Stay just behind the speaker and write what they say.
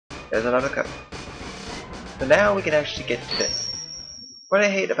There's another cup. So now we can actually get to this. What I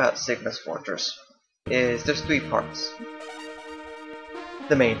hate about Sigma's fortress is there's 3 parts.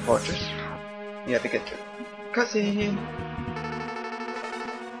 The main fortress. You have to get to cutscene.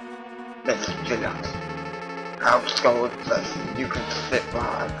 Let's chill out. I'll go with this. You can sit while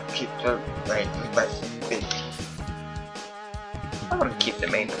I keep the main defenses busy. I want to keep the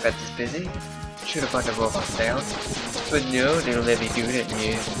main defenses busy. Shoot a bunch of robots down. But no, they don't let me do it.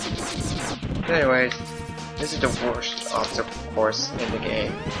 Yeah. But anyways, this is the worst obstacle course in the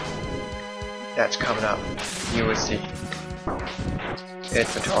game. That's coming up. You will see.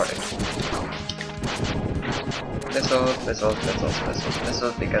 It's retarded. Missiles, missiles, missiles, missiles,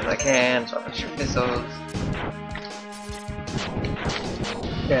 missiles, because I can, so I'm gonna shoot missiles.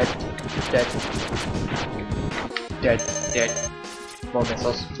 Dead, dead, dead, dead. More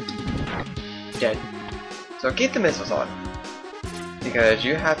missiles. Dead. So keep the missiles on, because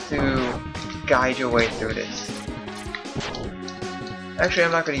you have to guide your way through this. Actually,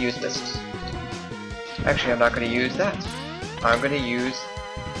 I'm not going to use missiles. Actually, I'm not going to use that. I'm going to use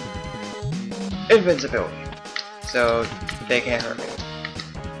invincibility, so they can't hurt me.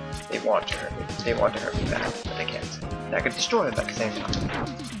 They want to hurt me. They want to hurt me bad, but they can't. And I can destroy them at the same time.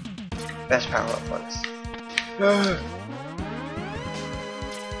 Best power-up ones.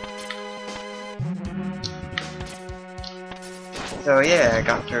 So yeah, I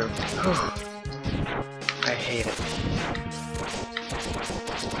got through. Whew. I hate it.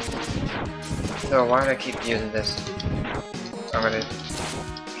 So why do I keep using this? I'm gonna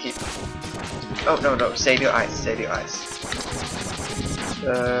keep... Oh, no, no, save your ice, save your ice.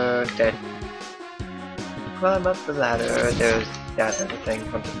 Dead. Climb up the ladder, there's that other thing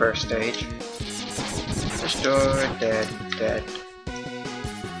from the first stage. Destroyed, dead, dead.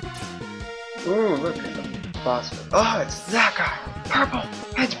 Ooh, look at the boss. Oh, it's that guy! Purple!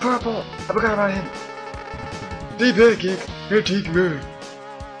 It's purple! I forgot about him! The pancake, your take me.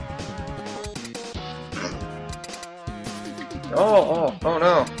 Oh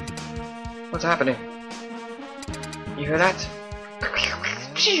no. What's happening? You hear that?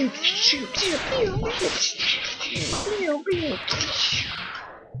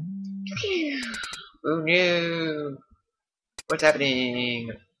 Oh no. What's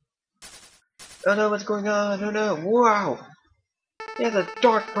happening? Oh no, what's going on? Oh no, wow! He has a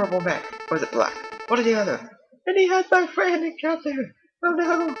dark purple mech. Or is it black? What are the other? And he has my friend out there! Oh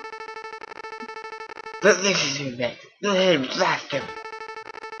no! Let's listen to him next. Let him blast him!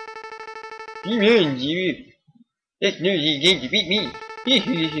 You mean you? That's no easy game to beat me!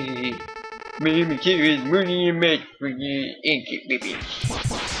 Hehehehe. My material is money and match for you, ain't it, baby?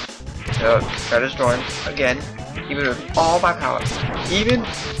 So, try to destroy him again, even with all my power. Even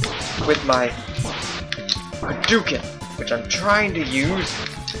with my Hadouken, which I'm trying to use.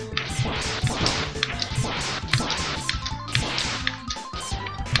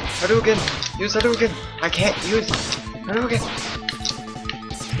 Hadouken! Use Hadouken! I can't use Hadouken!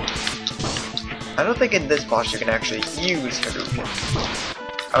 I don't think in this boss you can actually use Hadouken.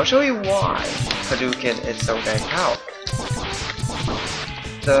 I'll show you why Hadouken is so dang powerful.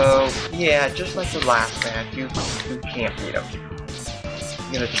 So, yeah, just like the last match, you can't beat him.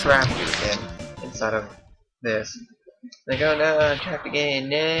 I'm gonna trap you again inside of this. Like, oh no, trapped again,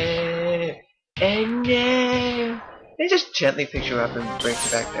 no! And no! They just gently pick you up and break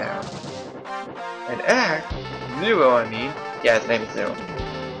you back down. And Act Zero, I mean. Yeah, his name is Zero.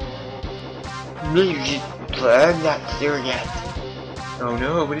 I'm not there yet. Oh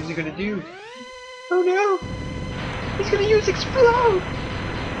no, what is he gonna do? Oh no! He's gonna use Explode!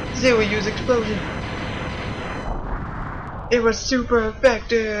 Zero use Explosion! It was super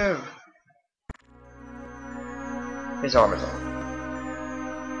effective! His armor's on.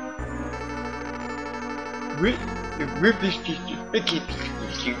 Rip this just make it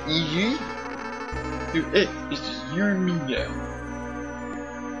so easy. So this is you and me now.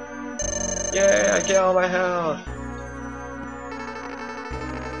 Yeah, I get all my health.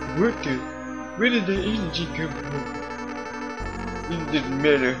 Where did the energy come from? It doesn't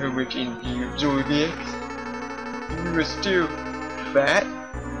matter how much energy you absorb, X. You are still fat.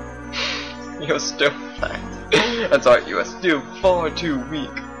 You're still fat. I'm sorry, you are still far too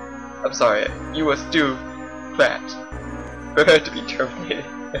weak. I'm sorry, you are still fat. For her to be terminated.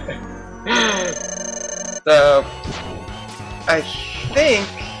 So, I think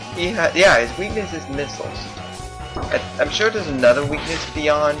he had, yeah, his weakness is missiles. I'm sure there's another weakness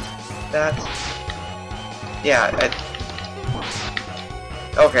beyond that. Yeah,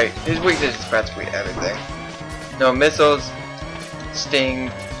 okay, his weakness is practically everything. No, missiles,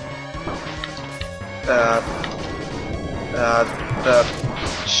 sting, the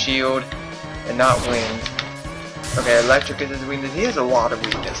shield and not wind. Okay, electric is his weakness. He has a lot of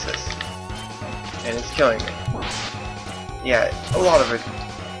weaknesses. And it's killing me. Yeah, a lot of it.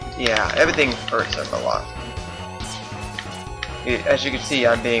 Yeah, everything hurts him a lot. As you can see,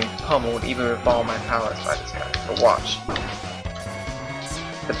 I'm being pummeled even with all my powers by this guy. But watch.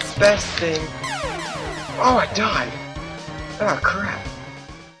 The best thing... Oh, I died! Oh, crap.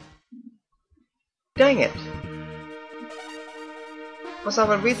 Dang it. For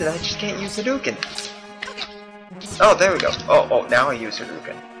some reason, I just can't use Hadouken. Oh, there we go. Oh, now I use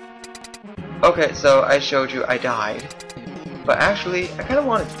Hadouken. Okay, so I showed you I died. But actually, I kind of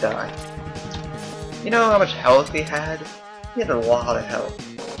wanted to die. You know how much health he had? He had a lot of health.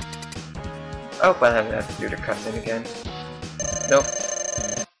 I hope I don't have to do the cutscene again. Nope.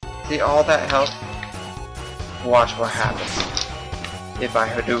 See all that health? Watch what happens if I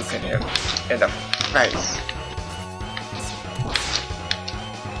Hadouken him in the face.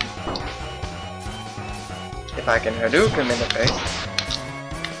 If I can Hadouken him in the face.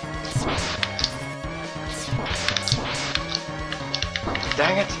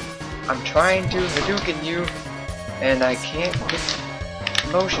 Dang it! I'm trying to Hadouken you, and I can't get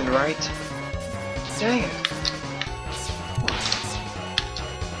motion right. Dang it!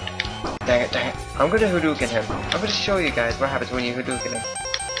 Dang it, dang it. I'm gonna Hadouken him. I'm gonna show you guys what happens when you Hadouken him.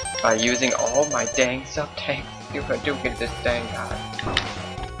 By using all my dang sub-tanks to Hadouken this dang guy.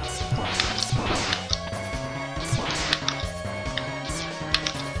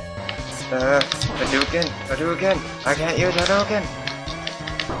 Hadouken! I can't use Hadouken!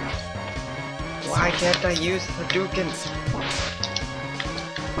 Why can't I use Hadouken?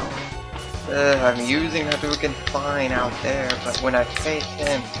 I'm using Hadouken fine out there, but when I face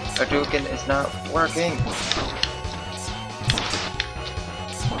him, Hadouken is not working.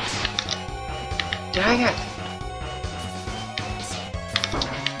 Dang it!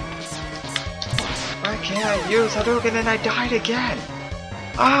 Why can't I use Hadouken and I died again?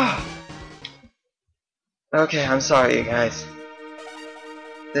 Ah! Okay, I'm sorry you guys.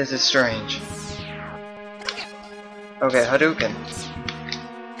 This is strange. Okay, Hadouken.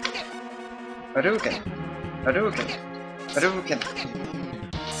 Hadouken.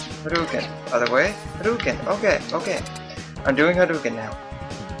 Other way? Hadouken. Okay. I'm doing Hadouken now.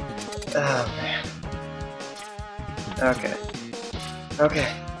 Oh man. Okay.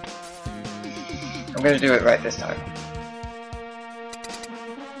 I'm gonna do it right this time.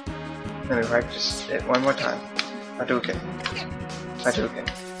 Let me practice it one more time. Hadouken.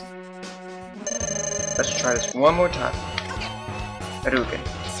 Let's try this one more time. Hadouken.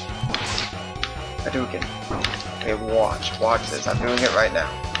 Okay, watch this. I'm doing it right now.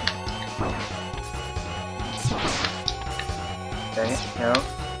 Dang it, no.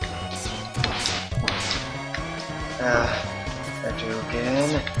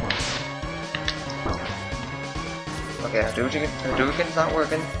 Hadouken. Okay, Hadouken's not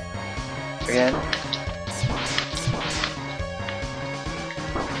working. Again.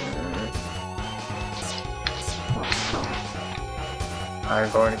 I'm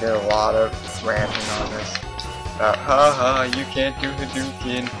going to get a lot of ranting on this. Haha, you can't do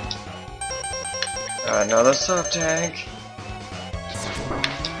Hadouken. Another sub-tank.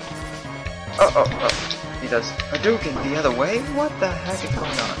 Oh. He does Hadouken the other way? What the heck is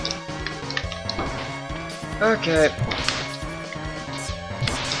going on? Okay.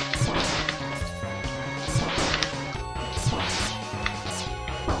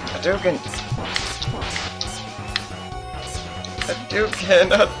 Hadouken!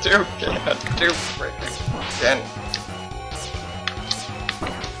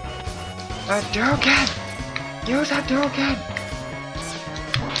 Hadouken! Use Hadouken!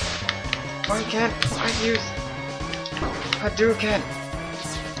 Why can't I use Hadouken?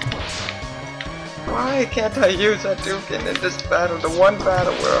 Why can't I use Hadouken in this battle? The one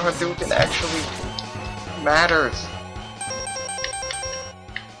battle where Hadouken actually matters.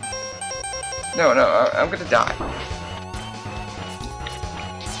 No, I'm gonna die.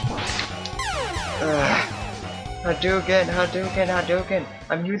 Hadouken!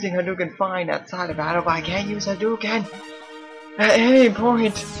 I'm using Hadouken fine outside of battle, but I can't use Hadouken at any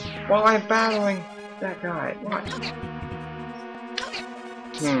point while I'm battling that guy. What?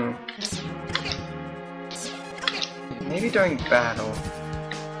 Maybe during battle,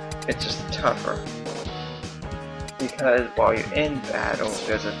 it's just tougher. Because while you're in battle,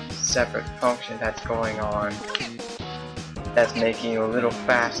 there's a separate function that's going on that's making you a little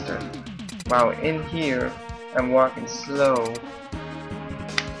faster. While in here, I'm walking slow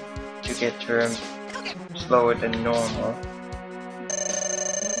to get to him slower than normal.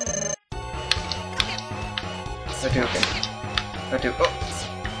 I do. Oh!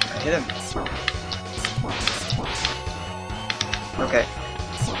 I hit him. Okay.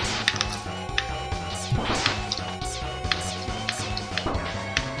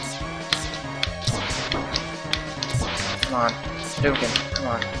 Come on. Dugan, come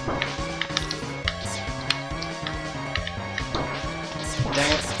on.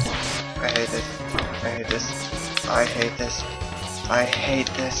 Dang it. I hate this. I hate this. I hate this. I hate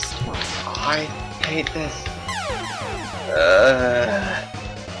this. I hate this.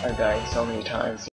 I'm dying so many times.